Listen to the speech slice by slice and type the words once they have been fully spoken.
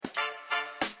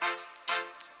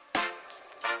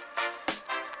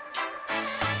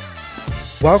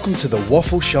Welcome to the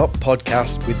Waffle Shop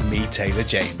podcast with me, Taylor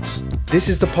James. This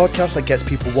is the podcast that gets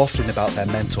people waffling about their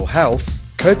mental health,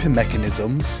 coping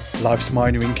mechanisms, life's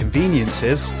minor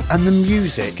inconveniences, and the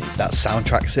music that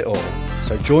soundtracks it all.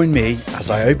 So join me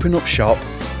as I open up shop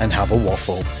and have a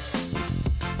waffle.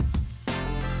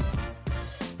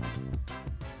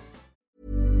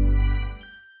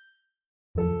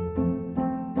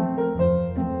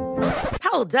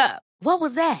 Hold up. What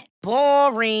was that?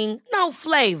 Boring. No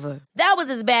flavor. That was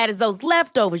as bad as those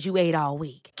leftovers you ate all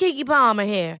week. Keke Palmer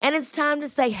here, and it's time to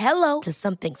say hello to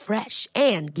something fresh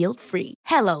and guilt-free.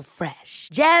 Hello Fresh.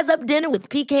 Jazz up dinner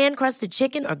with pecan-crusted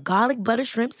chicken or garlic butter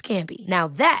shrimp scampi. Now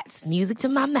that's music to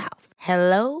my mouth.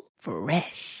 Hello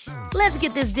Fresh. Let's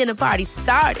get this dinner party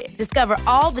started. Discover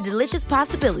all the delicious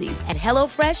possibilities at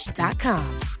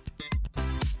hellofresh.com.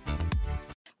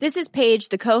 This is Paige,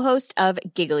 the co-host of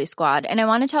Giggly Squad, and I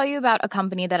want to tell you about a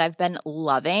company that I've been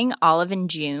loving, Olive &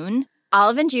 June.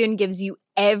 Olive & June gives you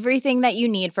everything that you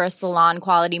need for a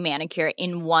salon-quality manicure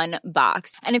in one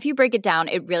box. And if you break it down,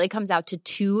 it really comes out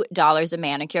to $2 a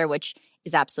manicure, which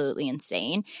is absolutely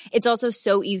insane. It's also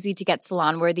so easy to get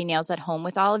salon-worthy nails at home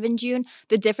with Olive & June.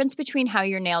 The difference between how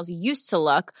your nails used to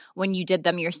look when you did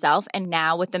them yourself and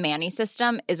now with the Mani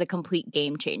system is a complete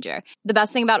game changer. The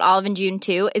best thing about Olive & June,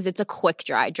 too, is it's a quick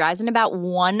dry. Dries in about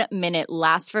 1 minute,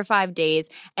 lasts for 5 days,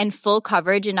 and full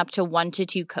coverage in up to 1 to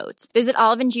 2 coats. Visit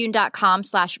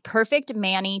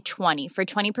oliveandjune.com/perfectmani20 for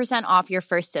 20% off your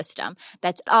first system.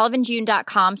 That's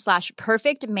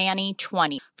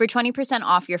oliveandjune.com/perfectmani20 for 20%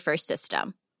 off your first system.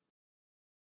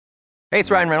 Hey, it's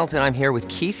Ryan Reynolds, and I'm here with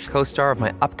Keith, co-star of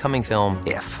my upcoming film,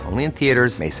 If, only in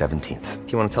theaters May 17th.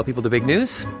 Do you want to tell people the big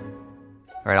news?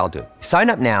 All right, I'll do it. Sign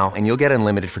up now and you'll get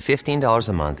unlimited for $15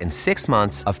 a month and 6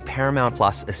 months of Paramount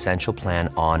Plus Essential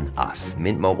Plan on us.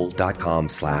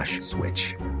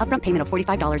 MintMobile.com/switch. Upfront payment of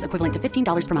 $45 equivalent to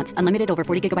 $15 per month. Unlimited over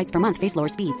 40 gigabytes per month. Face lower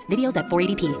speeds. Videos at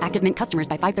 480p. Active Mint customers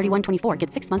by 531.24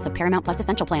 get 6 months of Paramount Plus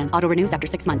Essential Plan. Auto renews after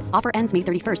 6 months. Offer ends May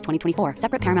 31st, 2024.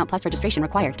 Separate Paramount Plus registration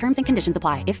required. Terms and conditions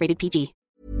apply if rated PG.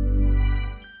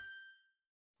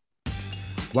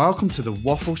 Welcome to the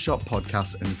Waffle Shop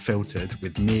podcast Unfiltered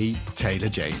with me, Taylor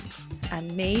James.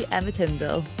 And me, Emma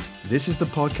Tyndall. This is the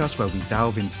podcast where we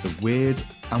delve into the weird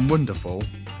and wonderful,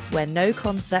 where no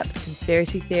concept,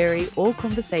 conspiracy theory, or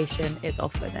conversation is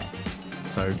off limits.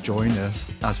 So join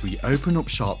us as we open up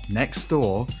shop next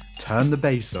door, turn the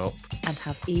bass up, and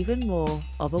have even more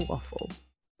of a waffle.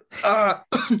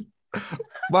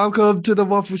 Welcome to the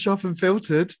Waffle Shop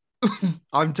Unfiltered.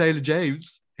 I'm Taylor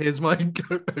James. Here's my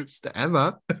co-host,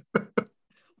 Emma.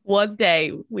 One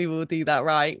day we will do that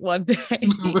right. One day.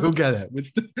 We'll get it.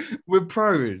 We're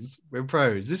pros. We're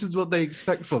pros. This is what they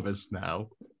expect from us now.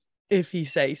 If you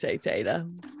say so, Taylor.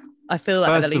 I feel like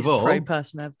I'm the least pro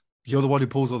person ever. You're the one who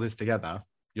pulls all this together.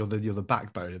 You're the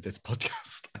backbone of this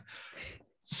podcast.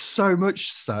 So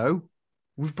much so,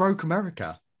 we've broke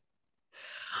America.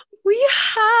 We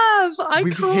have.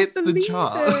 We've hit the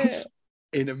charts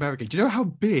in America. Do you know how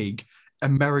big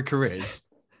America is?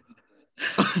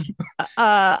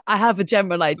 I have a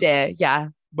general idea. Yeah.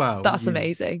 Well, that's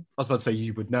amazing. I was about to say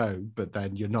you would know, but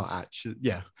then you're not actually.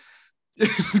 Yeah.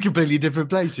 It's a completely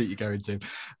different place that you go into.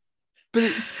 But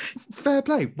it's fair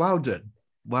play. Well done.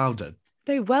 Well done.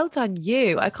 No, well done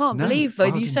you. I can't believe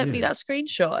when you sent me that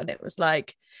screenshot and it was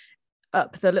like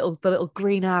up the little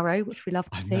green arrow, which we love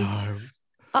to see.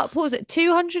 Up, what was it,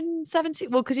 270?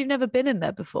 Well, because you've never been in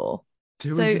there before.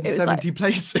 270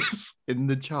 places in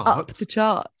the charts. Up the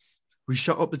charts. We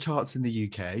shot up the charts in the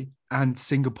UK and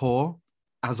Singapore,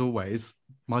 as always.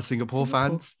 My Singapore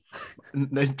fans. I'm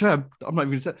not even going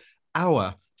to say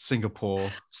our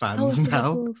Singapore fans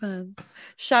now. Singapore fans.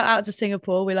 Shout out to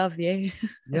Singapore. We love you.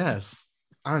 Yes.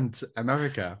 And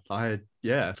America.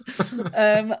 Yeah.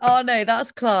 Oh, no,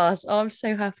 that's class. Oh, I'm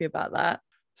so happy about that.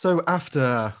 So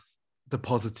after the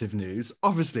positive news,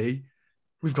 obviously,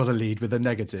 we've got to lead with a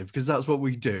negative because that's what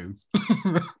we do.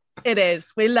 It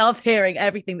is. We love hearing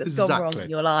everything that's gone wrong in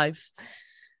your lives.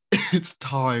 It's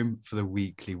time for the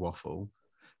weekly waffle.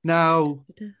 Now,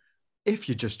 if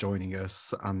you're just joining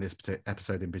us on this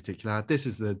episode in particular, this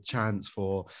is the chance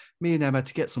for me and Emma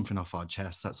to get something off our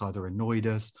chests that's either annoyed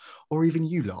us or even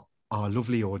you lot, our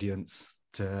lovely audience,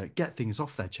 to get things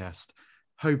off their chest,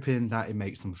 hoping that it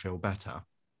makes them feel better.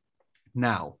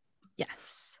 Now,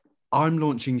 yes, I'm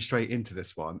launching straight into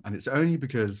this one, and it's only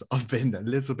because I've been a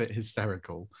little bit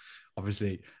hysterical.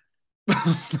 Obviously,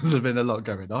 there's been a lot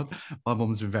going on. My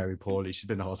mum's been very poorly. She's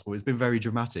been in hospital. It's been very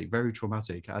dramatic, very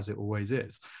traumatic, as it always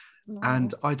is. Aww.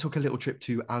 And I took a little trip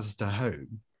to Asda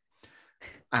Home,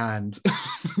 and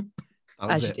that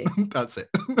was it. That's it.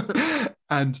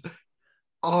 And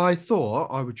I thought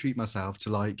I would treat myself to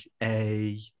like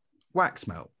a wax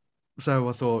melt. So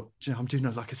I thought, I'm doing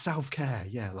like a self-care.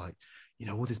 Yeah, like,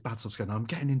 all this bad stuff's going on. I'm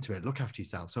getting into it. Look after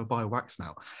yourself. So I buy a wax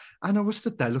melt. And I was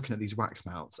stood there looking at these wax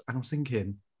melts and I was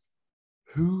thinking,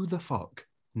 who the fuck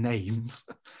names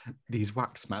these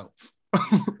wax melts?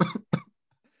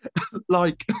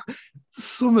 Like,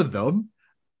 some of them,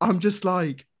 I'm just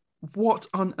like, what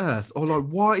on earth? Or like,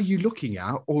 what are you looking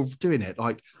at or doing it?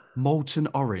 Like, molten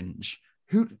orange.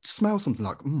 Who smells something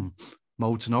like,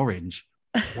 molten orange?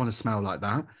 Want to smell like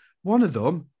that? One of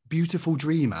them, beautiful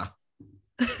dreamer.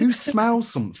 Who smells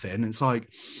something and it's like,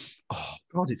 oh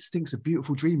God, it stinks of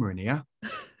beautiful dreamer in here.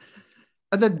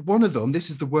 And then one of them, this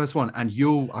is the worst one. And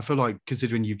I feel like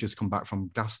considering you've just come back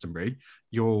from Glastonbury,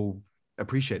 you'll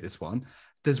appreciate this one.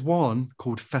 There's one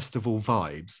called Festival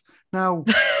Vibes. Now,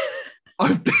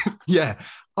 I've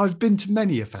been to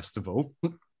many a festival.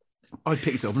 I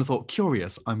picked it up and I thought,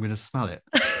 curious, I'm going to smell it.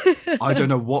 I don't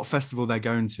know what festival they're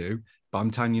going to, but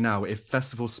I'm telling you now, if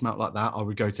festivals smell like that, I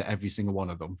would go to every single one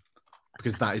of them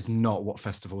because that is not what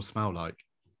festivals smell like.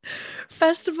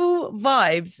 Festival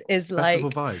Vibes is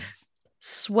Festival like vibes.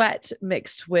 Sweat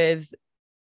mixed with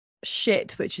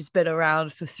shit, which has been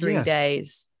around for 3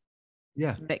 days.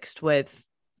 Yeah. Mixed with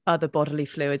other bodily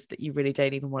fluids that you really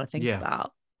don't even want to think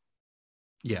about.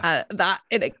 Yeah. That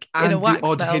in a and wax the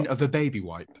odd melt. hint of a baby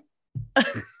wipe.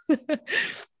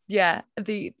 Yeah,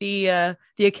 the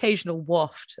occasional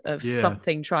waft of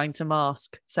something trying to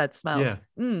mask said smells.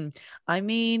 I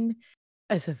mean,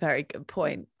 it's a very good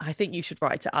point. I think you should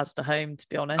write to Asda Home, to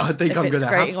be honest. I think I'm going to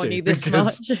have to on you this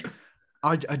much.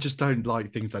 I just don't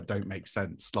like things that don't make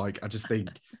sense. Like, I just think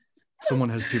someone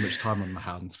has too much time on their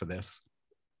hands for this.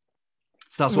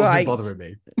 So that's what's been bothering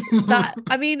me.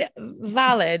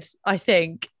 Valid, I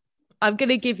think. I'm going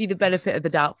to give you the benefit of the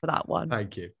doubt for that one.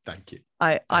 Thank you.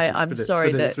 I'm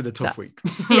sorry it's been a tough week.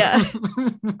 Yeah.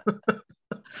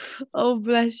 Oh,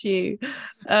 bless you.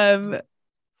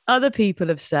 Other people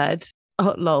have said,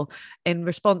 oh, lol, in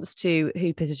response to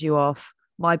who pisses you off,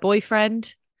 my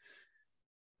boyfriend.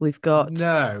 We've got...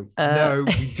 No,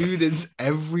 we do this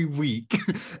every week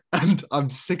and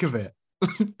I'm sick of it.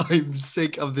 I'm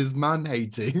sick of this man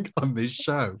hating on this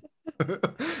show.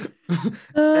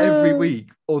 Every week.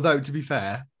 Although, to be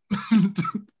fair,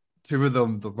 two of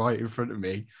them are right in front of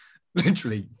me.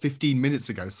 Literally 15 minutes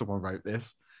ago, someone wrote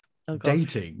this.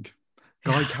 Dating.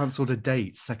 Guy cancelled a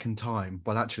date second time.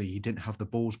 Well, actually, he didn't have the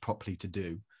balls properly to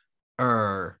do.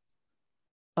 I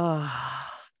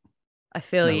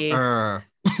feel you.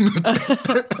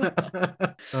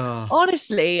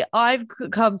 Honestly, I've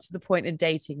come to the point in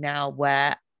dating now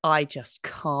where I just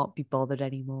can't be bothered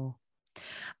anymore.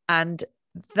 And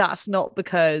that's not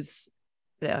because,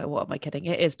 what am I kidding?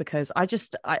 It is because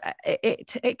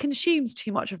it consumes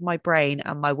too much of my brain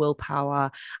and my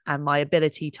willpower and my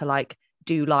ability to like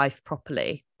do life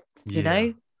properly. You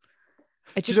know?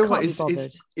 I just can't be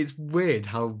bothered. It's weird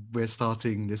how we're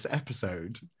starting this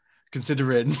episode,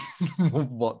 considering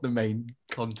what the main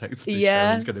context of the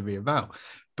show is going to be about.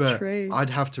 But True. I'd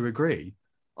have to agree.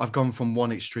 I've gone from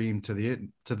one extreme to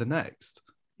the next.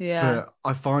 Yeah. But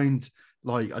I find,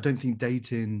 like, I don't think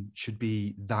dating should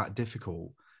be that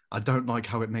difficult. I don't like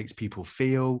how it makes people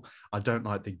feel. I don't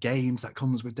like the games that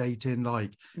comes with dating.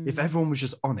 Like, if everyone was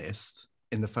just honest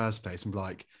in the first place and be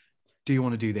like, do you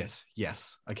want to do this?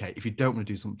 Yes. Okay. If you don't want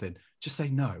to do something, just say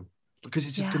no. Because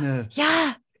it's just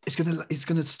it's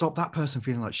gonna stop that person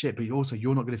feeling like shit, but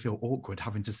you're not gonna feel awkward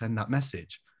having to send that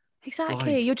message.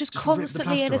 Exactly. Like, you're just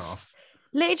constantly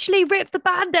literally rip the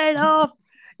band-aid off.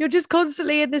 You're just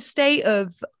constantly in this state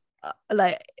of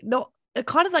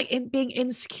being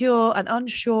insecure and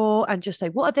unsure and just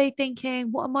like, what are they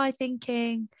thinking? What am I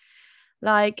thinking?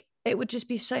 Like, it would just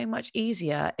be so much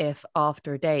easier if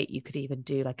after a date you could even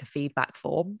do like a feedback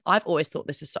form. I've always thought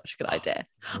this is such a good idea.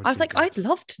 I was like, I'd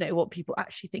love to know what people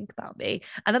actually think about me.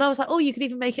 And then I was like, oh, you could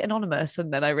even make it anonymous.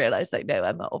 And then I realized, like, no,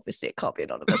 Emma, obviously it can't be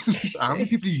anonymous. So how many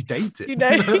people you dated?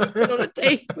 You're on a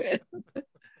date with.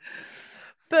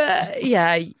 But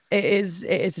yeah, it is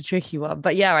a tricky one.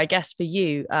 But yeah, I guess for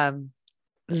you,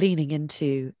 leaning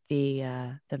into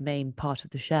the main part of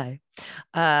the show,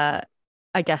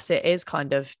 I guess it is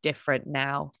kind of different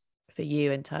now for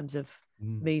you in terms of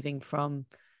moving from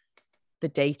the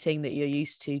dating that you're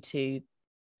used to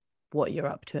what you're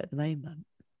up to at the moment.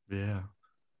 Yeah.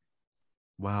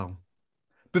 Wow.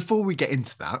 Before we get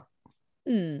into that,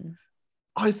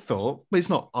 I thought, but it's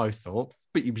not I thought,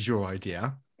 but it was your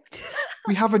idea.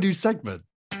 We have a new segment.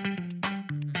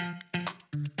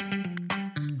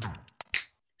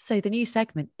 So the new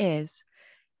segment is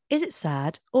it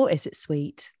sad or is it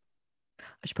sweet?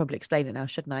 I should probably explain it now,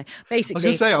 shouldn't I? I was Basically,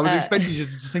 going to say, I was expecting you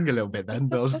to sing a little bit then,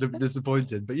 but I was a bit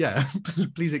disappointed. But yeah,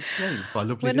 please explain for our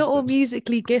lovely we're not all listeners.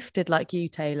 musically gifted like you,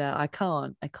 Taylor. I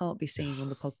can't be singing on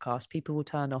the podcast. People will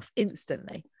turn off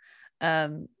instantly.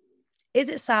 Is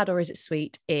It Sad or Is It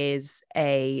Sweet is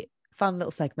a fun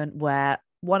little segment where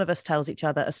one of us tells each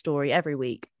other a story every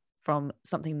week from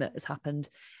something that has happened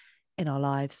in our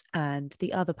lives, and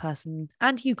the other person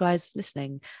and you guys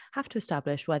listening have to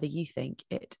establish whether you think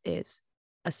it is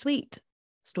a sweet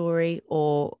story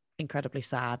or incredibly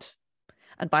sad.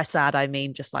 And by sad, I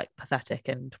mean just like pathetic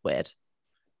and weird.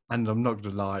 And I'm not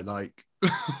going to lie, like,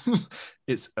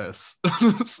 it's us.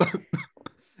 So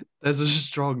there's a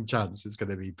strong chance it's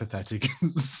going to be pathetic.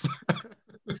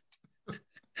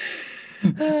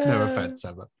 No offense,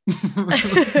 Emma.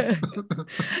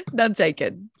 None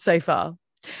taken so far.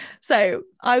 So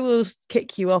I will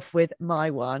kick you off with my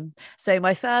one. So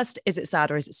my first, Is It Sad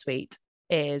or Is It Sweet,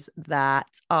 is that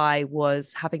I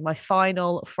was having my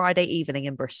final Friday evening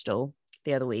in Bristol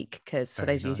the other week, because for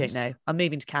those of you who don't know, I'm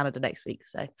moving to Canada next week.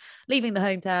 So leaving the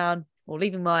hometown, or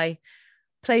leaving my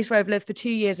place where I've lived for 2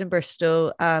 years in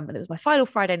Bristol. And it was my final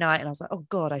Friday night. And I was like, oh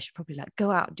God, I should probably like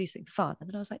go out and do something fun. And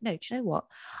then I was like, no, do you know what?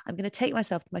 I'm going to take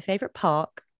myself to my favorite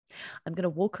park. I'm going to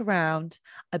walk around.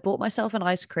 I bought myself an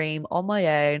ice cream on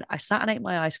my own. I sat and ate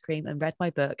my ice cream and read my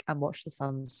book and watched the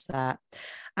sunset.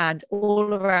 And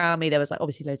all around me, there was like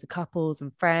obviously loads of couples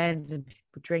and friends and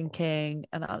people drinking.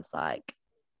 And I was like,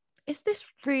 is this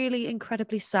really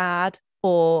incredibly sad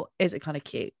or is it kind of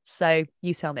cute? So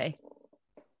you tell me.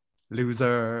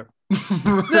 Loser.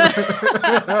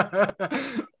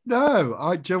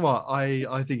 No, do you know what?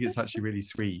 I think it's actually really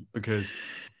sweet, because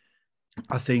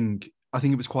I think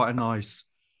it was quite a nice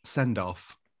send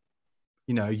off.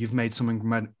 You know, you've made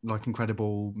some like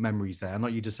incredible memories there, and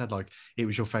like you just said, like it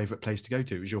was your favorite place to go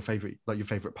to. It was your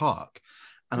favorite park,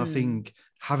 and I think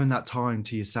having that time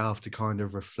to yourself to kind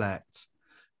of reflect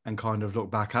and kind of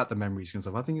look back at the memories and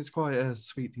stuff, I think it's quite a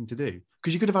sweet thing to do,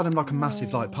 because you could have had like a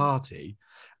massive like party,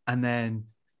 and then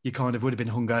you kind of would have been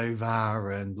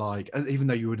hungover, and like even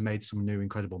though you would have made some new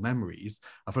incredible memories,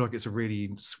 I feel like it's a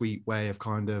really sweet way of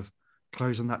kind of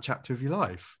closing that chapter of your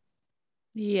life.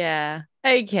 Yeah.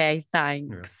 Okay.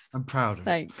 Thanks. Yeah, I'm proud of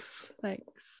it.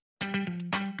 Thanks.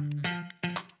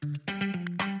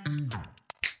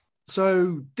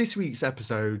 So this week's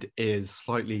episode is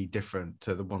slightly different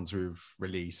to the ones we've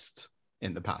released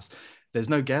in the past. There's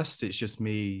no guests, it's just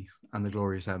me and the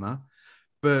glorious Emma.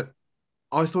 But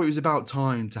I thought it was about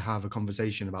time to have a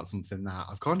conversation about something that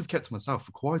I've kind of kept to myself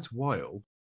for quite a while.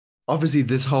 Obviously,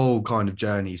 this whole kind of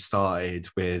journey started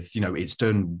with, you know, it's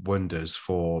done wonders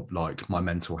for like my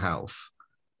mental health.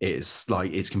 It's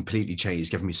completely changed. It's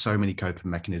given me so many coping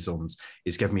mechanisms.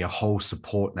 It's given me a whole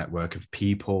support network of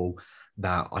people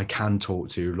that I can talk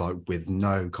to, like with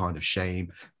no kind of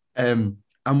shame. And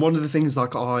one of the things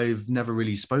like I've never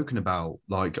really spoken about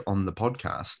like on the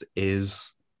podcast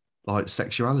is like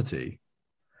sexuality.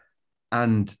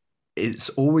 And it's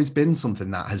always been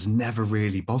something that has never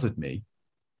really bothered me.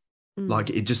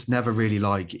 Like it just never really,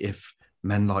 like if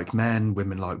men like men,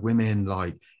 women like women,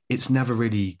 like it's never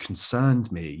really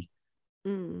concerned me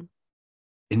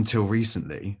until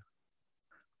recently.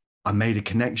 I made a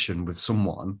connection with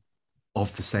someone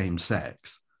of the same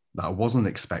sex that I wasn't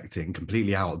expecting,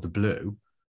 completely out of the blue.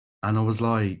 And I was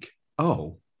like,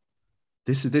 oh,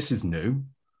 this is new.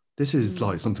 This is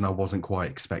like something I wasn't quite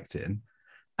expecting.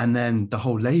 And then the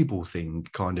whole label thing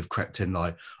kind of crept in,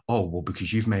 like, oh, well,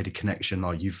 because you've made a connection,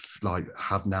 like you've like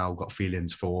have now got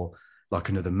feelings for like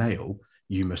another male,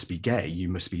 you must be gay, you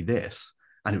must be this.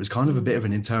 And it was kind of a bit of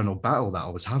an internal battle that I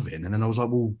was having. And then I was like,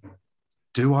 well,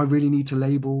 do I really need to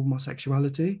label my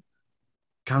sexuality?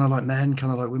 Can I like men?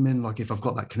 Can I like women? Like if I've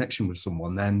got that connection with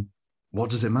someone, then what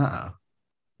does it matter?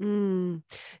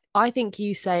 I think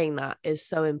you saying that is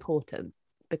so important,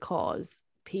 because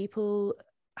people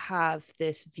have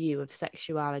this view of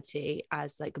sexuality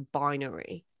as like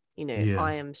binary, you know,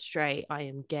 I am straight, I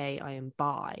am gay, I am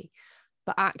bi.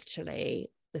 But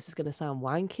actually, this is going to sound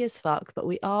wanky as fuck, but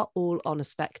we are all on a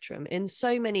spectrum in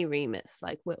so many remits.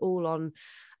 Like we're all on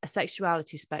a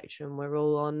sexuality spectrum, we're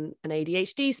all on an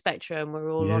ADHD spectrum,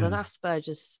 we're all on an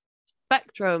Asperger's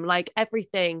spectrum, like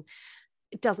everything.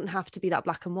 It doesn't have to be that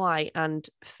black and white. And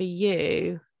for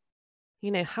you,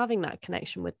 you know, having that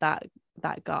connection with that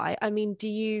guy, I mean, do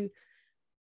you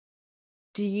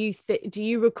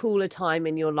recall a time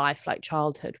in your life, like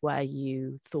childhood, where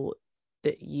you thought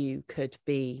that you could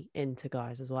be into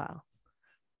guys as well?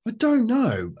 I don't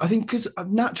know. I think because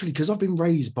I've been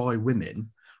raised by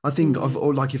women, I think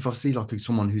if I see like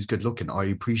someone who's good looking, I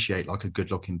appreciate like a good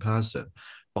looking person.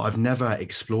 but I've never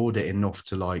explored it enough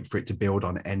to like for it to build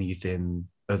on anything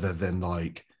other than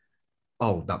like,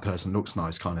 oh, that person looks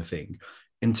nice kind of thing,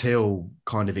 until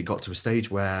kind of it got to a stage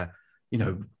where, you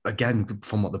know, again,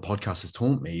 from what the podcast has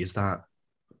taught me is that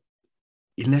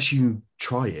unless you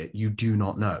try it, you do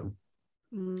not know.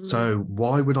 So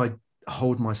why would I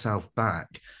hold myself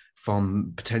back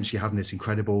from potentially having this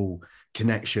incredible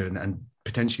connection and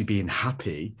potentially being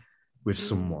happy with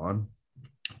someone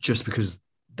just because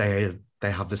they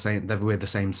have the same, we're the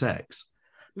same sex?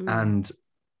 And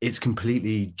it's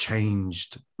completely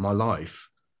changed my life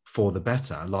for the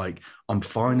better. Like, I'm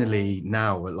finally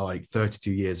now at like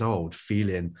 32 years old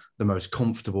feeling the most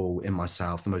comfortable in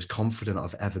myself, the most confident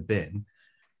I've ever been.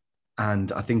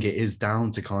 And I think it is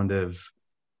down to kind of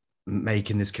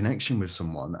making this connection with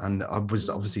someone. And I was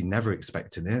obviously never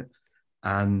expecting it.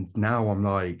 And now I'm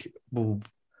like, well,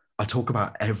 I talk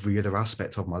about every other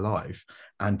aspect of my life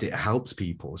and it helps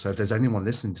people. So if there's anyone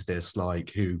listening to this,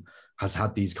 like who has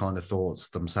had these kind of thoughts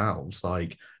themselves,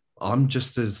 like I'm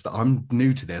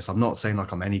new to this. I'm not saying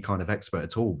like I'm any kind of expert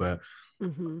at all, but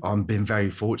I've been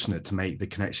very fortunate to make the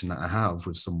connection that I have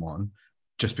with someone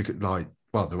just because like,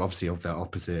 well, they're obviously of their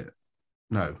opposite.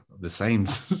 No, the same.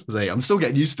 I'm still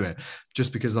getting used to it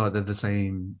just because like they're the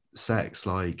same sex.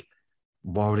 Like,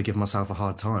 why would I give myself a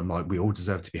hard time? Like, we all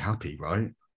deserve to be happy,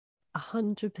 right?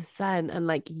 100%. And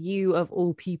like, you of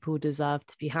all people deserve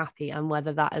to be happy. And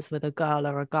whether that is with a girl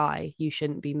or a guy, you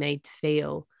shouldn't be made to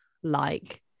feel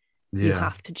like you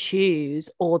have to choose,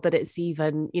 or that it's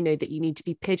even, you know, that you need to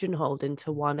be pigeonholed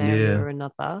into one area or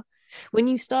another. When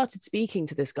you started speaking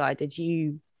to this guy, did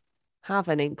you have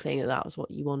an inkling that that was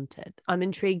what you wanted? I'm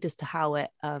intrigued as to how it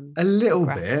a little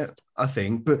progressed. bit, I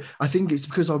think, but I think it's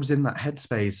because I was in that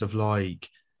headspace of like,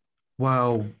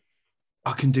 well,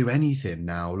 I can do anything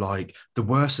now. Like, the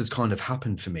worst has kind of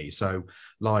happened for me. So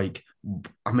like,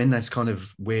 I'm in this kind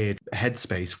of weird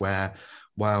headspace where,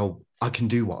 well, I can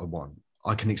do what I want.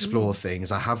 I can explore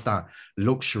things. I have that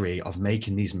luxury of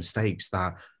making these mistakes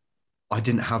that I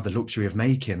didn't have the luxury of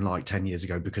making like 10 years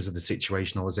ago because of the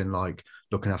situation I was in, like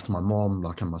looking after my mom,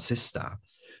 like, and my sister.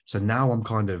 So now I'm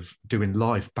kind of doing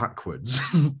life backwards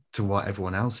to what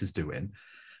everyone else is doing.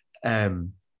 But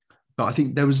I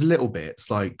think there was little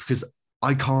bits like, because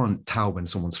I can't tell when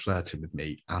someone's flirting with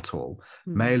me at all,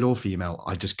 male or female.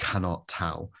 I just cannot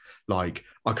tell. Like,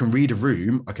 I can read a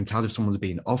room, I can tell if someone's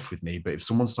being off with me, but if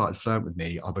someone started flirting with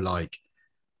me, I'll be like,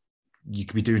 you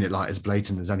could be doing it like as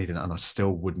blatant as anything, and I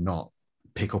still would not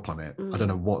pick up on it. I don't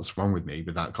know what's wrong with me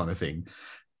with that kind of thing.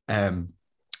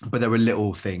 But there were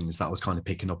little things that I was kind of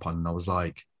picking up on, and I was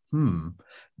like, then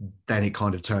it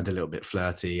kind of turned a little bit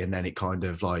flirty, and then it kind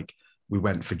of like, we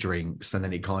went for drinks, and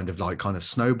then it kind of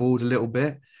snowballed a little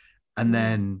bit. And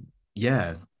then,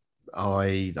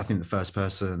 I think the first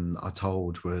person I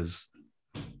told was,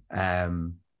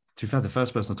 to be fair, the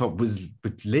first person I told was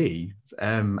with Lee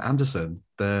Anderson.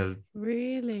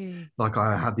 Really? Like,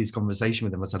 I had these conversations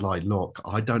with him. I said, like, look,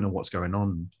 I don't know what's going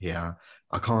on here.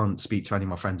 I can't speak to any of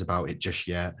my friends about it just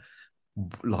yet.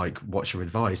 Like, what's your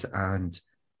advice? And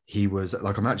he was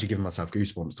like, I'm actually giving myself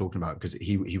goosebumps talking about it, because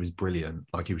he was brilliant.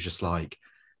 Like, he was just like,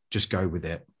 just go with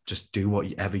it. Just do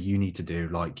whatever you need to do.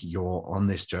 Like, you're on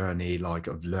this journey, like,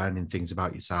 of learning things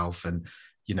about yourself. And,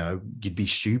 you know, you'd be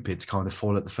stupid to kind of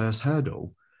fall at the first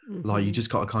hurdle. Like, you just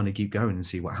got to kind of keep going and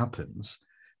see what happens.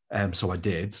 So I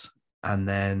did. And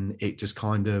then it just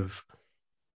kind of,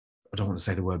 I don't want to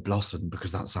say the word blossom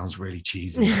because that sounds really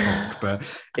cheesy as fuck, but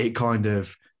it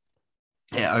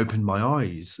opened my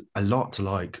eyes a lot to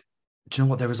like, do you know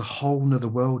what? There is a whole nother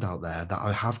world out there that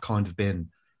I have kind of been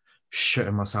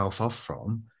shutting myself off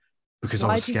from because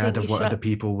I was scared of what other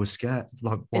people were scared,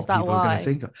 like what people were going to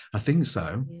think. I think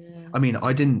so. Yeah.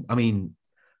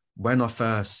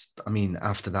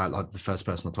 After that, like, the first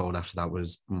person I told after that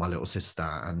was my little sister,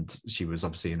 and she was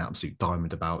obviously an absolute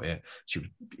diamond about it. She was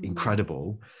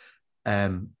incredible.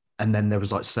 And then there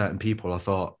was like certain people I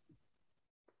thought,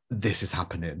 this is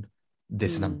happening.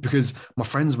 Because my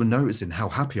friends were noticing how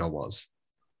happy I was.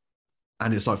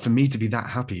 And it's like, for me to be that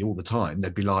happy all the time,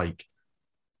 they'd be like,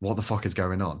 what the fuck is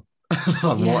going on?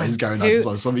 Like, what is going on? Who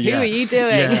are you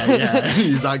doing? Yeah,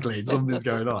 exactly. Something's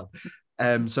going on.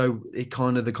 So it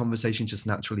kind of, the conversation just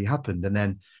naturally happened. And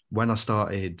then when I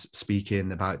started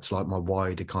speaking about to like my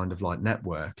wider kind of like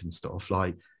network and stuff,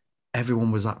 like,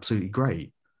 everyone was absolutely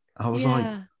great. I was like,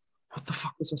 what the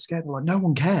fuck was I scared of? Like, no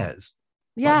one cares.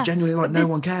 Yeah. Like, genuinely, like, no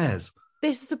one cares.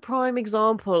 this is a prime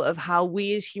example of how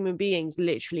we as human beings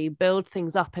literally build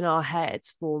things up in our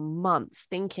heads for months,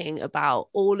 thinking about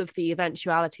all of the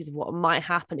eventualities of what might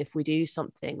happen if we do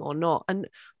something or not. And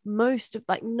most of,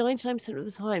 like 99% of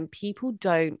the time, people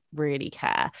don't really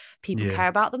care. People care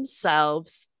about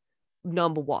themselves,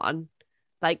 number one.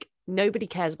 Like, nobody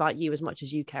cares about you as much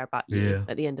as you care about you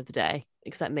at the end of the day,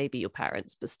 except maybe your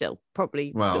parents, but still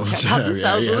probably still care about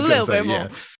themselves a little bit more.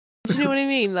 Do you know what I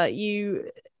mean? Like,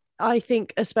 I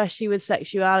think especially with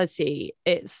sexuality,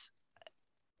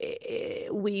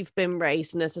 we've been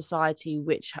raised in a society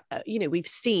which, we've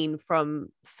seen from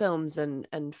films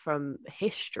and from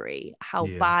history how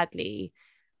badly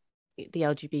the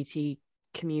LGBT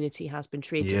community has been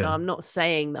treated. And I'm not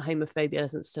saying that homophobia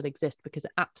doesn't still exist, because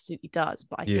it absolutely does,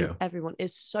 but I think everyone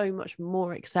is so much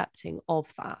more accepting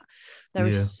of that. There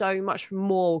is so much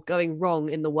more going wrong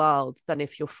in the world than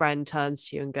if your friend turns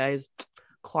to you and goes,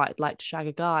 quite like to shag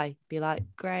a guy. Be like,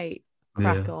 great,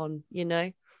 crack on,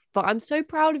 but I'm so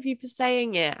proud of you for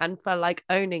saying it and for like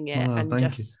owning it. And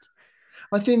just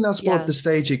I think that's what the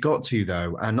stage it got to,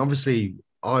 though. And obviously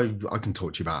I can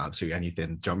talk to you about absolutely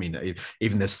anything. Do you know what I mean?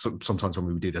 Even this, sometimes when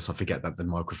we do this, I forget that the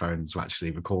microphones are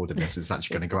actually recording this. It's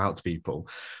actually going to go out to people.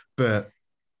 But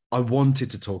I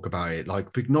wanted to talk about it,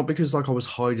 like, not because like I was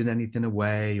hiding anything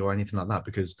away or anything like that,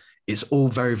 because it's all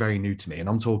very, very new to me. And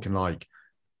I'm talking like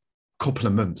a couple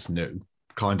of months new,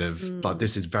 kind of like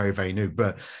this is very, very new.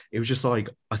 But it was just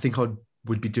like, I think I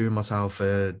would be doing myself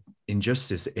a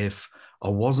injustice if I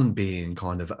wasn't being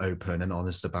kind of open and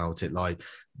honest about it. Like,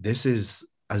 this is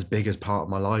as big as part of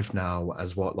my life now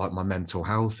as what like my mental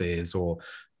health is, or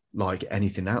like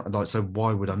anything out. Like, so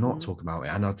why would I not talk about it?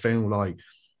 And I feel like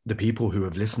the people who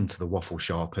have listened to the Waffle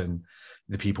Shop and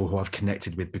the people who I've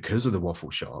connected with because of the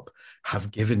Waffle Shop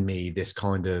have given me this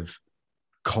kind of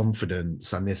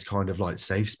confidence and this kind of like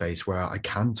safe space where I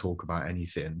can talk about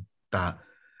anything that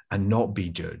and not be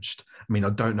judged. I mean, I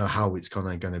don't know how it's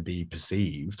going to be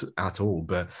perceived at all,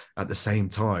 but at the same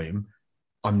time,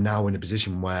 I'm now in a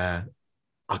position where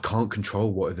I can't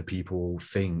control what other people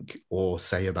think or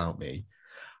say about me.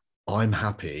 I'm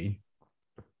happy.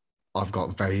 I've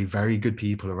got very, very good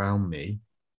people around me.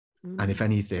 And if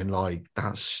anything, like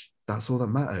that's all that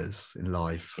matters in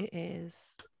life. It is.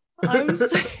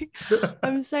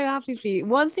 I'm so happy for you.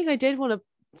 One thing I did want to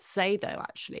say though,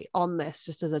 actually, on this,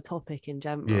 just as a topic in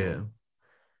general,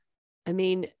 I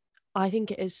mean, I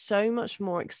think it is so much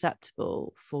more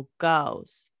acceptable for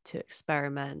girls to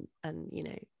experiment and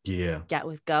get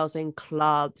with girls in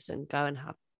clubs and go and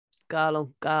have girl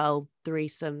on girl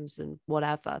threesomes and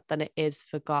whatever than it is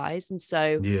for guys. And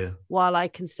so while I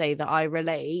can say that I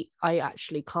relate, I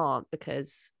actually can't,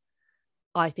 because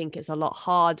I think it's a lot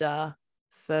harder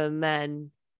for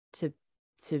men to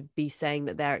be saying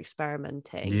that they're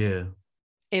experimenting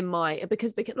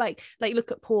because like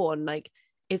look at porn, like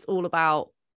it's all about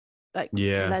like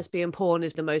lesbian porn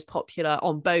is the most popular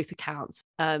on both accounts,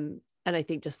 and I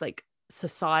think just like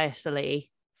societally,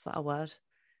 is that a word?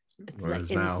 It's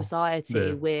like in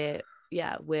society we're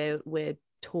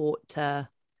taught to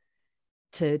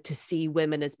see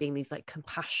women as being these like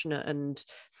compassionate and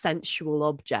sensual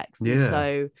objects, and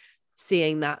so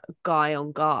seeing that guy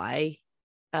on guy,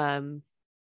 do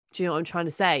you know what I'm trying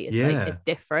to say? It's like, it's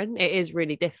different. It is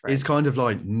really different. It's kind of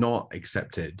like not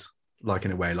accepted, like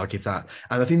in a way, like if that,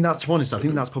 and I think that's honest. I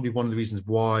think that's probably one of the reasons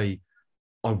why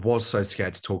I was so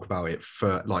scared to talk about it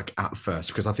for like at first,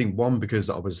 because I think one, because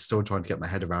I was still trying to get my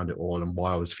head around it all and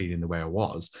why I was feeling the way I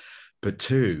was, but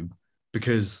two,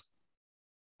 because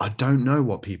I don't know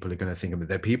what people are going to think of it.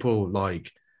 There are people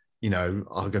like,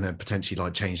 are going to potentially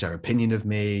like change their opinion of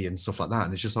me and stuff like that.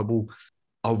 And it's just like, well,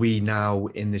 are we now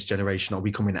in this generation, are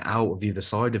we coming out of the other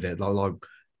side of it? Like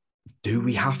do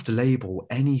we have to label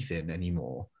anything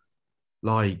anymore?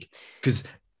 Like, because,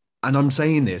 and I'm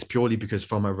saying this purely because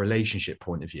from a relationship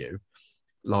point of view,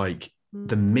 like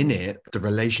the minute the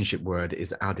relationship word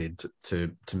is added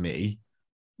to me,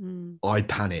 I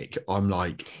panic. I'm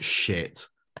like, shit,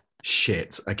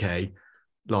 okay,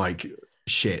 like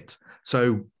shit.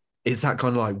 So it's that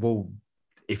kind of like, well,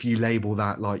 if you label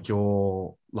that like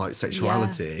your like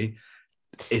sexuality,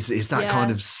 is that kind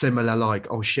of similar, like,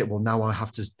 oh shit, well now I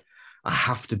have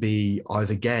to be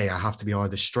either gay, I have to be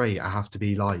either straight, I have to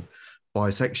be like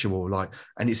bisexual, like,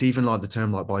 and it's even like the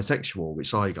term like bisexual,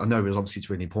 which like I know is obviously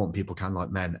it's really important, people can like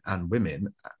men and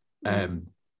women, but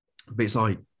it's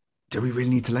like, do we really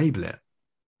need to label it?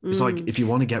 It's like, if you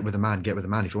want to get with a man, get with a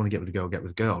man. If you want to get with a girl, get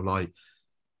with a girl. Like,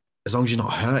 as long as you're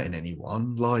not hurting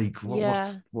anyone, like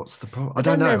Yeah. what's the problem? I But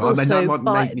don't then know. there's I mean, that also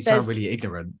might make me sound really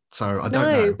ignorant, so I don't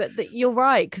no, know. but you're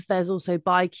right, because there's also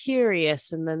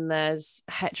bi-curious, and then there's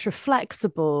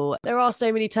heteroflexible. There are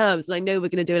so many terms, and I know we're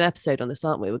going to do an episode on this,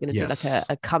 aren't we? We're going to do like Yes.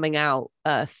 a coming out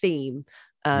theme,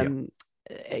 Yeah.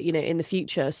 you know, in the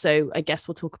future. So I guess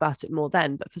we'll talk about it more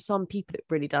then. But for some people, it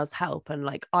really does help. And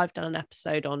like I've done an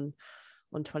episode on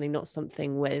 20 Not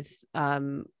Something with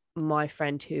my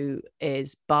friend who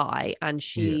is bi, and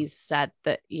she's said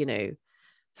that, you know,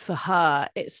 for her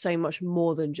it's so much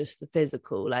more than just the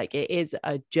physical. Like it is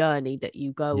a journey that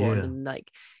you go on, Yeah. and like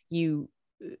you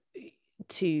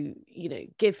to, you know,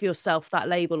 give yourself that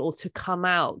label or to come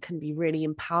out can be really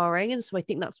empowering. And so I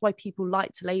think that's why people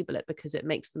like to label it, because it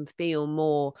makes them feel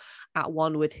more at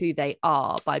one with who they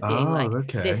are by being Oh, like,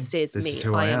 okay. this is This is me,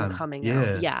 who I I am am. coming out.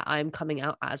 Yeah. Yeah, I am coming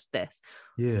out as this.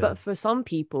 Yeah. But for some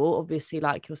people, obviously,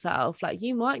 like yourself, like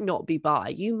you might not be bi,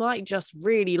 you might just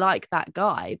really like that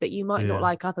guy, but you might not Yeah.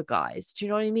 like other guys. Do you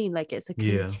know what I mean? Like it's a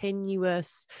Yeah.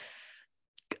 continuous,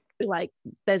 like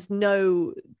there's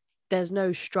no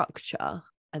structure.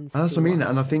 And That's see what I mean. what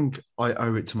And I happens. think I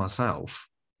owe it to myself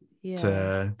Yeah.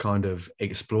 to kind of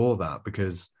explore that,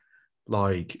 because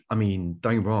like, I mean,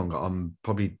 don't get me wrong,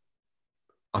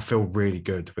 I feel really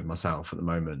good with myself at the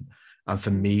moment. And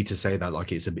for me to say that,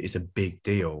 like, it's a big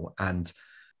deal, and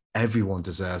everyone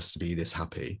deserves to be this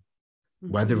happy,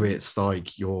 whether Mhm. it's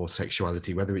like your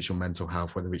sexuality, whether it's your mental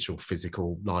health, whether it's your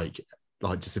physical, like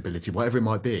disability, whatever it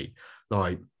might be.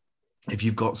 Like, if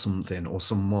you've got something or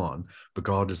someone,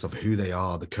 regardless of who they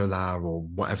are, the color or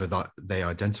whatever that they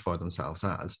identify themselves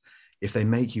as, if they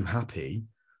make you happy,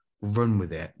 run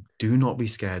with it. Do not be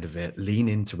scared of it. Lean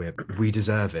into it. We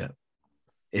deserve it.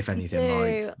 If anything,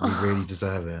 like, do. we really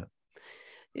deserve it.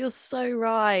 You're so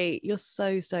right. You're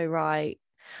so right.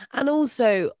 And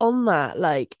also on that,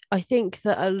 like I think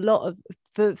that a lot of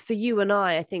for you and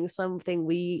I think something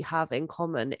we have in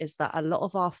common is that a lot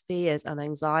of our fears and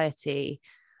anxiety,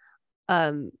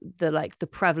 the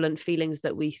prevalent feelings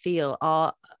that we feel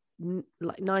are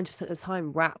like 90% of the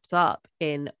time wrapped up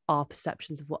in our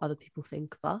perceptions of what other people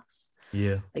think of us.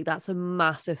 Yeah. Like that's a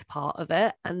massive part of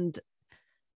it. And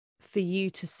for you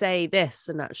to say this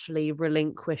and actually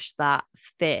relinquish that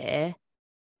fear,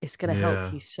 it's going to help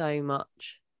Yeah. you so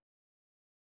much.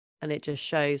 And it just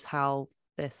shows how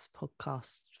this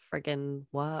podcast friggin'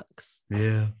 works.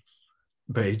 Yeah.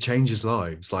 But it changes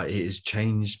lives. Like, it has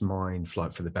changed mine for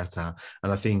the better.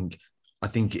 And I think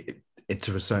it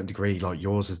to a certain degree, like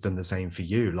yours has done the same for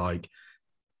you. Like,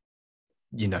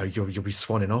 you know, you'll be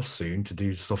swanning off soon to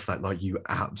do stuff that like you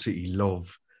absolutely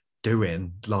love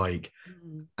doing. Like,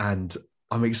 and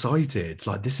I'm excited.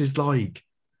 Like, this is like,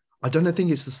 I don't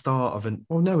think it's the start of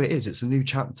no, it is. It's a new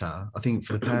chapter, I think,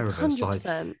 for the pair of us. Like,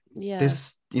 100%. Yeah.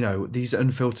 this, you know, these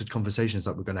unfiltered conversations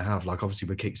that we're going to have, like, obviously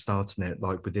we're kickstarting it,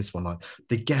 like with this one, like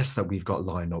the guests that we've got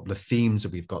lined up, the themes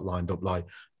that we've got lined up, like,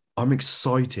 I'm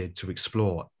excited to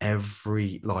explore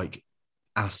every like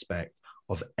aspect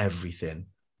of everything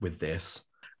with this.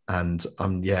 And I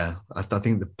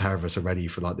think the pair of us are ready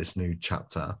for like this new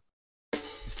chapter.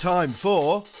 It's time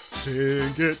for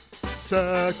Sing It,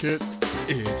 Sack It.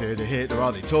 Is it a hit or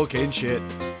are they talking shit?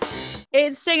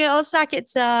 It's Sing It or Sack It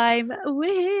time.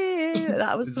 Woohoo!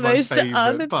 That was the most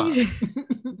unappeasing.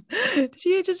 Did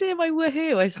you just hear my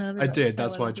woohoo? I did.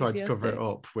 That's why I tried to cover it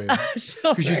up with,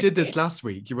 because you did this last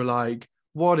week. You were like,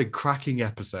 "What a cracking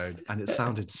episode," and it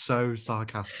sounded so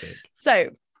sarcastic.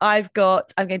 So I'm going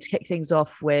to kick things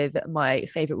off with my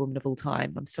favorite woman of all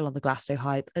time. I'm still on the Glasto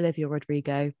hype, Olivia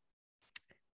Rodrigo.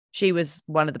 She was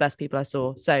one of the best people I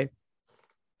saw. So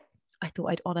I thought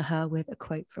I'd honor her with a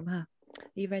quote from her. Are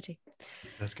you ready?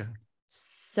 Let's go.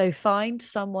 So find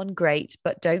someone great,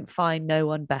 but don't find no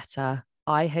one better.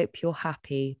 I hope you're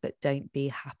happy, but don't be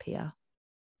happier.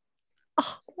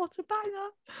 Oh, what a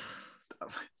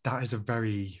banger. That is a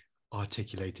very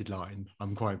articulated line.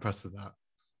 I'm quite impressed with that.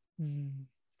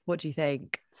 What do you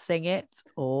think? Sing it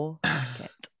or sack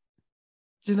it?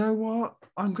 You know what?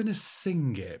 I'm going to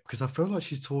sing it because I feel like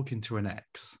she's talking to an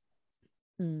ex.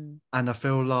 And I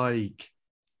feel like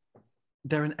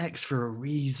they're an ex for a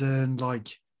reason.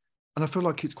 Like, and I feel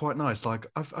like it's quite nice. Like,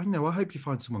 I hope you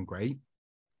find someone great,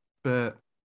 but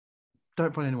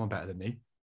don't find anyone better than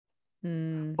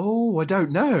me. Oh, I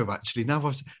don't know, actually.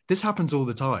 Now this happens all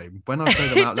the time. When I say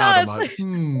them out loud,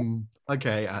 I'm like,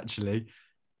 okay, actually.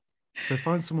 So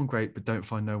find someone great, but don't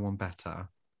find no one better. I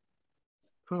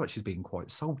feel like she's being quite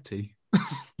salty.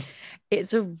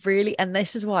 It's a really, and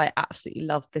this is why I absolutely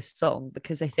love this song,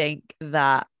 because I think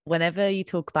that whenever you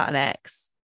talk about an ex,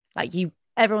 like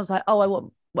everyone's like,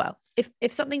 oh,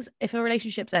 if a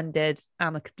relationship's ended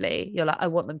amicably, you're like, I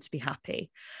want them to be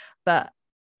happy. But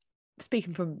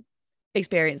speaking from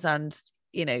experience and,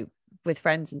 you know, with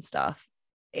friends and stuff,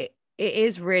 it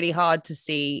is really hard to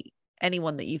see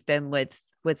anyone that you've been with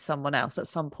someone else at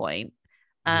some point.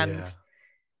 And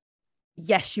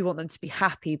yes, you want them to be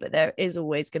happy, but there is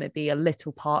always going to be a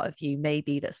little part of you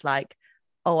maybe that's like,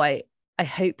 oh, I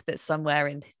hope that somewhere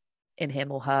in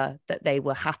him or her that they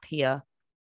were happier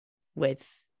with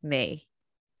me,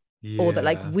 or that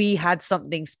like we had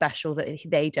something special that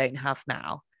they don't have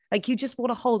now. Like you just want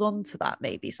to hold on to that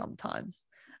maybe sometimes.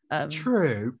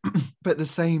 True. But at the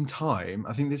same time,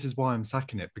 I think this is why I'm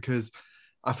sacking it, because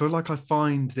I feel like I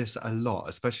find this a lot,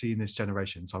 especially in this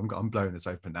generation. So I'm blowing this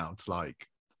open now to like,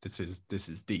 this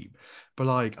is deep. But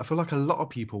like, I feel like a lot of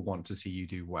people want to see you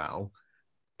do well,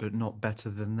 but not better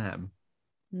than them.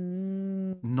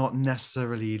 Not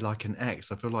necessarily like an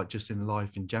ex. I feel like just in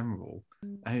life in general.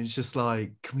 And it's just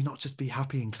like, can we not just be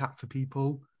happy and clap for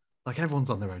people? Like everyone's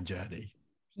on their own journey.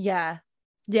 Yeah.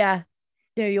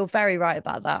 No, you're very right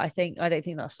about that. I don't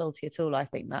think that's salty at all. I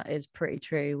think that is pretty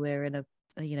true. We're in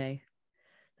you know,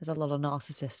 there's a lot of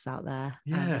narcissists out there.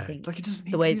 Yeah, and I think like it doesn't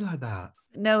need to be like that.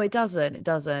 No, it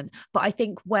doesn't. But I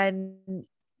think when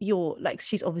you're like,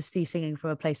 she's obviously singing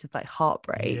from a place of like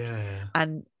heartbreak. Yeah.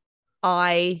 And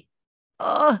I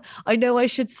know I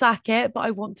should sack it, but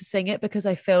I want to sing it because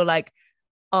I feel like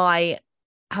I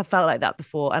have felt like that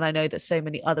before. And I know that so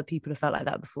many other people have felt like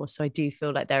that before. So I do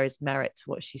feel like there is merit to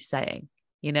what she's saying,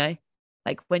 you know?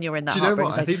 Like when you're in that. Do you know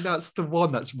what? I think that's the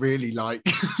one that's really like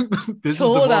this is the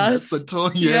one that's the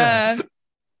toy. Yeah.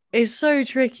 It's so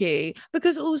tricky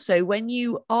because also when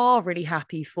you are really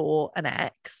happy for an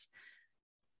ex,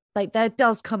 like there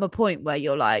does come a point where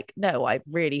you're like, no, I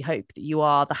really hope that you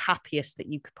are the happiest that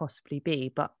you could possibly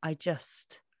be. But I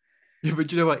just. Yeah,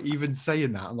 but you know what? Even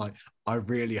saying that, I'm like, I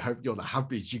really hope you're the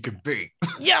happiest you could be.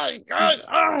 Yeah.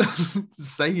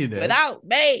 Saying it. Without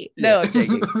me. Yeah. No, I'm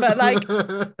joking. But like,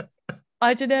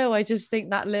 I don't know. I just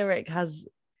think that lyric has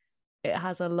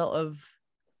a lot of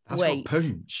weight. Got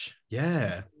punch.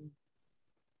 Yeah.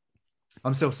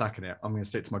 I'm still sacking it. I'm going to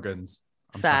stick to my guns.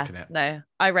 I'm Fair. sacking it. No,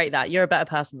 I rate that. You're a better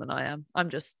person than I am. I'm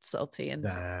just salty and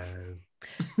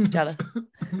jealous.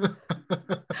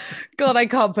 God, I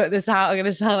can't put this out. I'm going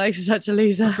to sound like such a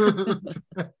loser.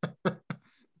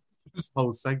 This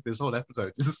whole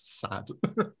episode is sad.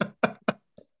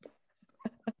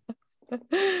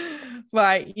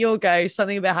 Right, you'll go.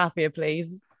 Something a bit happier,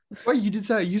 please. Wait, you did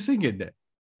say, are you singing it?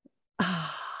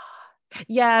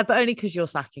 Yeah, but only because you're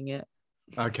sacking it.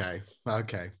 Okay.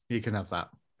 You can have that.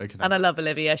 I love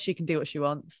Olivia. She can do what she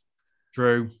wants.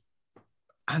 True.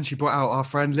 And she brought out our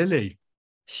friend Lily.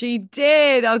 She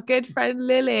did. Our good friend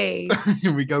Lily.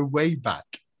 We go way back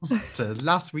to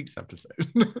last week's episode.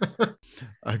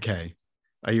 Okay.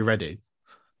 Are you ready?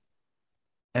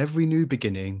 Every new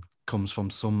beginning comes from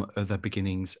some other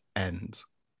beginning's end.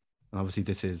 And obviously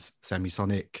this is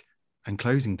Semisonic and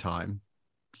Closing Time.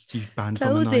 Huge band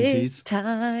from the 90s.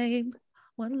 Time.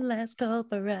 One last call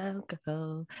for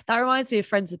alcohol. That reminds me of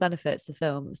Friends with Benefits, the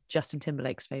film. It was Justin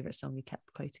Timberlake's favorite song. We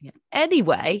kept quoting it.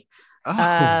 Anyway.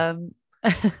 Fun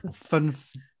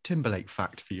Timberlake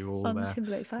fact for you all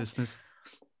listeners.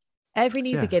 Every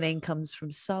new beginning comes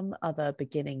from some other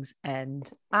beginning's end.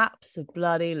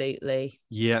 Absolutely.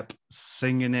 Yep.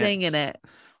 Singing it.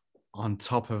 On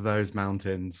top of those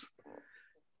mountains.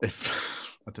 I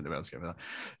don't know where I was going with that.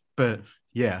 But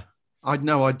yeah. I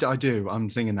know I do. I'm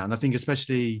singing that. And I think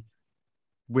especially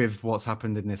with what's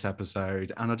happened in this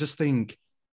episode. And I think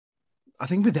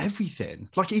with everything,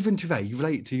 like even today, you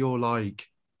relate to your like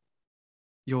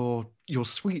your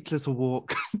sweet little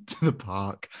walk to the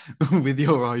park with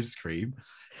your ice cream.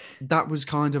 That was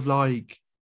kind of like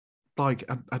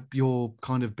your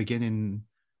kind of beginning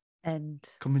end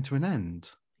coming to an end.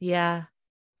 Yeah.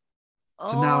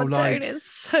 So now, like, it's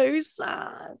so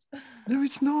sad. No,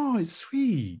 it's not. It's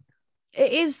sweet.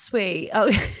 It is sweet. Oh,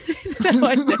 no,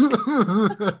 I know.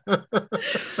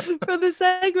 From the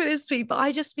segment is sweet, but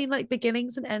I just mean like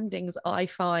beginnings and endings. I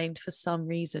find for some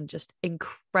reason just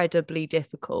incredibly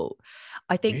difficult.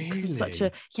 I think because I'm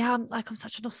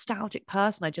such a nostalgic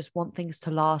person. I just want things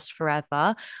to last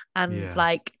forever, and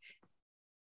like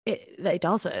it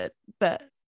doesn't. But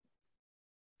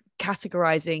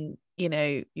categorizing,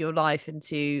 your life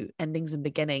into endings and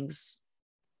beginnings.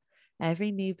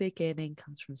 Every new beginning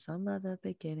comes from some other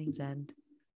beginning's end.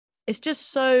 It's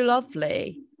just so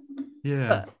lovely.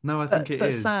 Yeah. I think it is.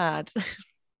 But sad.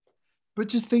 But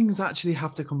just things actually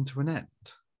have to come to an end.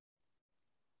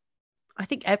 I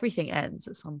think everything ends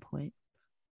at some point.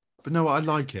 But no, I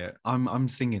like it. I'm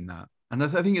singing that. And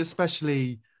I think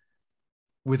especially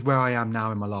with where I am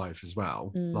now in my life as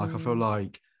well. Like, I feel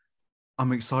like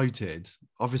I'm excited.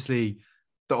 Obviously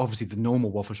the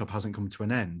normal waffle shop hasn't come to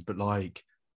an end, but like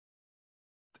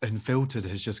Unfiltered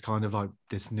has just kind of like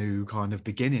this new kind of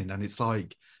beginning. And it's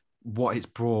like what it's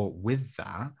brought with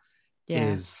that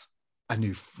is a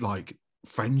new like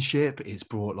friendship. It's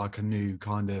brought like a new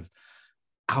kind of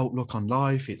outlook on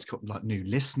life. It's got like new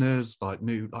listeners, like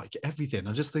new, like everything.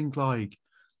 I just think like,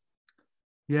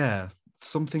 yeah,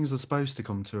 some things are supposed to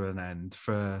come to an end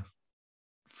for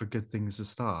good things to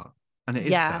start. And it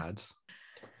is sad.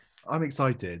 I'm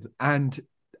excited. And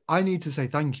I need to say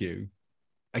thank you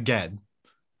again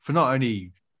for not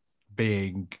only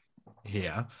being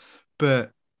here,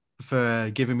 but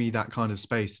for giving me that kind of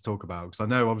space to talk about. Because I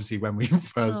know obviously when we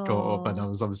first caught up, and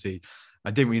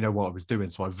I didn't really know what I was doing.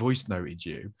 So I voice noted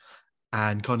you.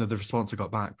 And kind of the response I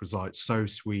got back was like so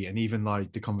sweet. And even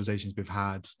like the conversations we've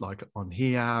had like on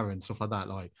here and stuff like that,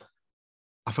 like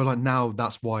I feel like now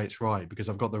that's why it's right, because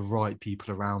I've got the right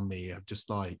people around me. I'm just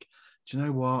like, do you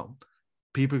know what?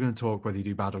 People are going to talk whether you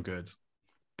do bad or good.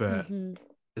 But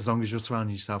as long as you're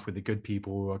surrounding yourself with the good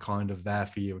people who are kind of there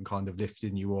for you and kind of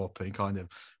lifting you up and kind of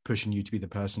pushing you to be the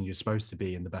person you're supposed to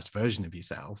be and the best version of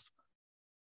yourself.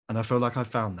 And I feel like I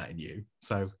found that in you.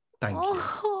 So thank you.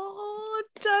 Oh,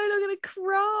 don't, I'm going to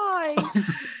cry.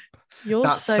 You're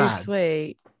That's so sad.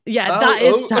 sweet. Yeah, that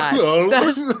is sad.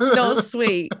 That's not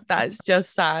sweet. That's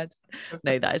just sad.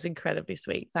 No, that is incredibly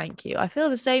sweet. Thank you. I feel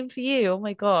the same for you. Oh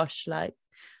my gosh. Like,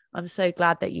 I'm so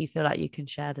glad that you feel like you can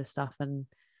share this stuff and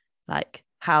like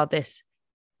how this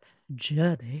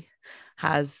journey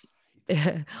has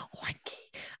wanky.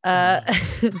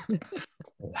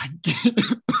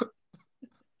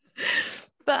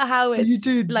 But how it's you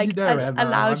do, like you know, Emma,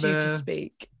 allows you to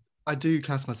speak. I do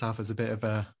class myself as a bit of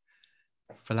a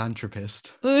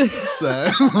philanthropist.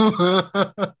 So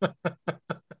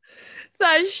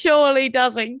that surely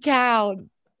doesn't count.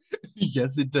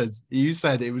 Yes, it does. You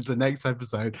said it was the next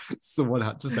episode. Someone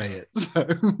had to say it. So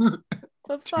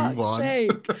for fuck's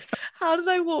sake. How did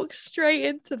I walk straight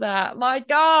into that? My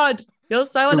God, you're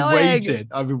so annoying.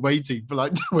 I've been waiting for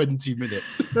like 20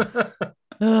 minutes.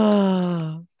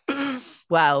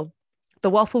 Well, the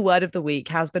waffle word of the week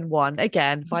has been won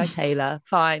again by Taylor.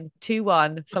 Fine.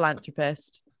 2-1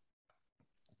 philanthropist.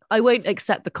 I won't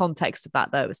accept the context of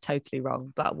that though. It was totally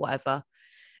wrong, but whatever.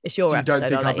 It's your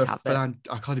episode. I'll let you have it.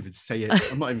 I can't even say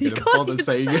it. I'm not even going to bother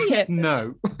saying it.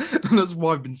 No. That's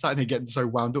why I've been sitting here getting so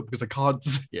wound up, because I can't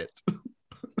say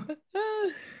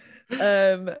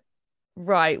it.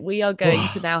 Right. We are going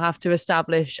to now have to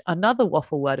establish another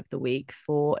waffle word of the week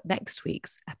for next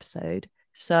week's episode.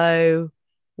 So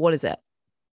what is it?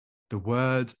 The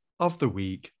word of the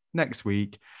week next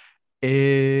week is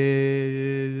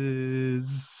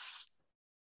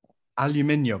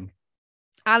aluminium.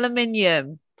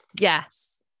 Aluminium.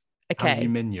 Yes. Okay.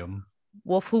 Aluminium.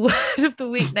 Waffle word of the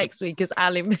week next week is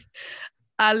aluminium.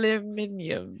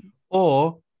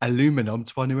 Or aluminum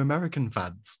to our new American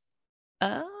fans.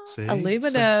 See?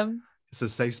 Aluminum. It's a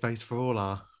safe space for all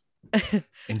our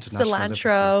international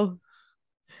cilantro. Episodes.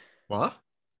 What?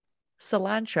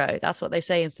 Cilantro. That's what they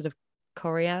say instead of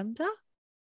coriander.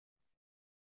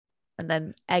 And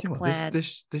then eggplant.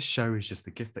 This show is just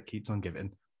the gift that keeps on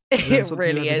giving. It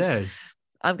really is.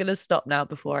 I'm going to stop now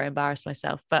before I embarrass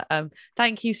myself. But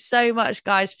thank you so much,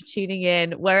 guys, for tuning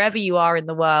in. Wherever you are in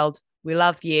the world, we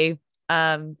love you. We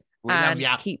love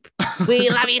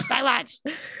you so much.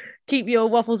 Keep your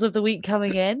waffles of the week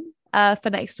coming in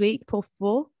for next week. Por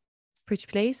favor. Pretty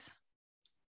please.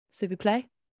 S'il vous plaît.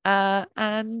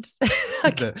 And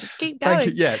I can just keep going.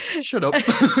 Thank you. Yeah, shut up.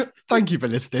 Thank you for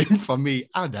listening from me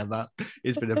and Emma.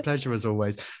 It's been a pleasure as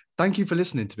always. Thank you for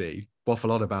listening to me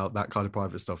waffle on about that kind of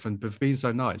private stuff and for being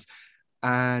so nice.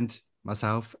 And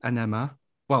myself and Emma,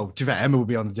 well, to be fair, Emma will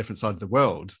be on a different side of the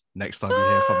world next time you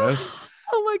hear from us.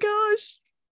 Oh my gosh.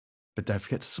 But don't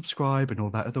forget to subscribe and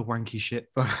all that other wanky shit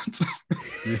that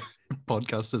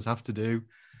podcasters have to do.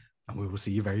 And we will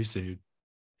see you very soon.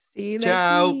 See you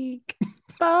next week.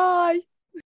 Bye.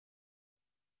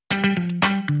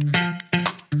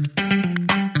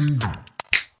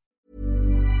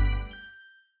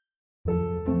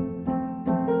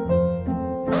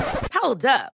 Hold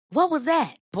up. What was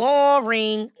that?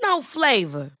 Boring. No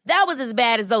flavor. That was as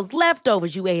bad as those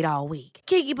leftovers you ate all week.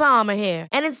 Keke Palmer here,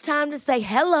 and it's time to say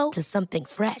hello to something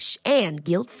fresh and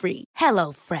guilt-free.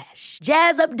 Hello Fresh.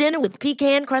 Jazz up dinner with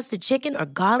pecan-crusted chicken or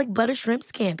garlic butter shrimp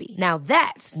scampi. Now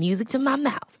that's music to my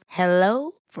mouth.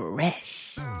 Hello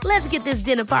Fresh. Let's get this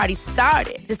dinner party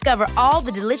started. Discover all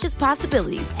the delicious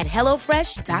possibilities at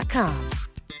HelloFresh.com.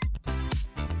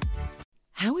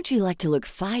 How would you like to look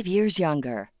 5 years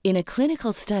younger? In a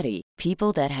clinical study,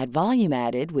 people that had volume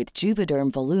added with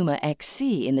Juvederm Voluma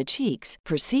XC in the cheeks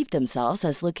perceived themselves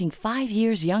as looking 5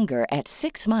 years younger at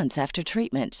 6 months after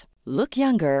treatment. Look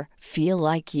younger, feel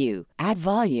like you. Add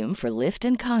volume for lift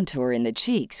and contour in the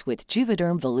cheeks with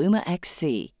Juvederm Voluma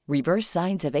XC. Reverse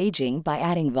signs of aging by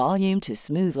adding volume to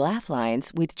smooth laugh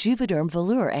lines with Juvederm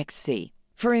Volure XC.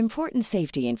 For important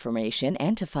safety information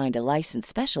and to find a licensed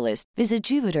specialist, visit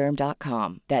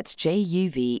Juvederm.com. That's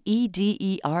JUVEDERM.com.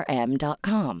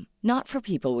 Not for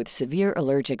people with severe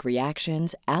allergic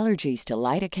reactions, allergies to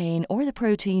lidocaine, or the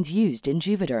proteins used in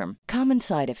Juvederm. Common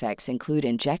side effects include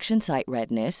injection site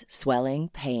redness,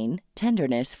 swelling, pain,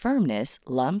 tenderness, firmness,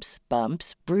 lumps,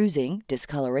 bumps, bruising,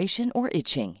 discoloration, or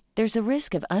itching. There's a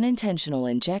risk of unintentional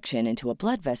injection into a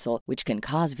blood vessel, which can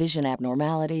cause vision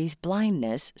abnormalities,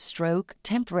 blindness, stroke,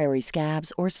 temporary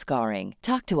scabs, or scarring.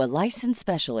 Talk to a licensed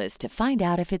specialist to find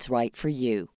out if it's right for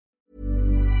you.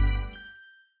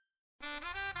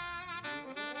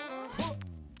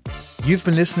 You've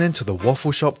been listening to the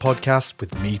Waffle Shop podcast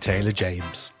with me, Taylor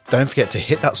James. Don't forget to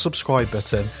hit that subscribe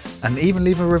button and even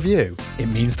leave a review. It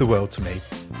means the world to me.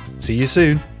 See you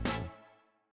soon.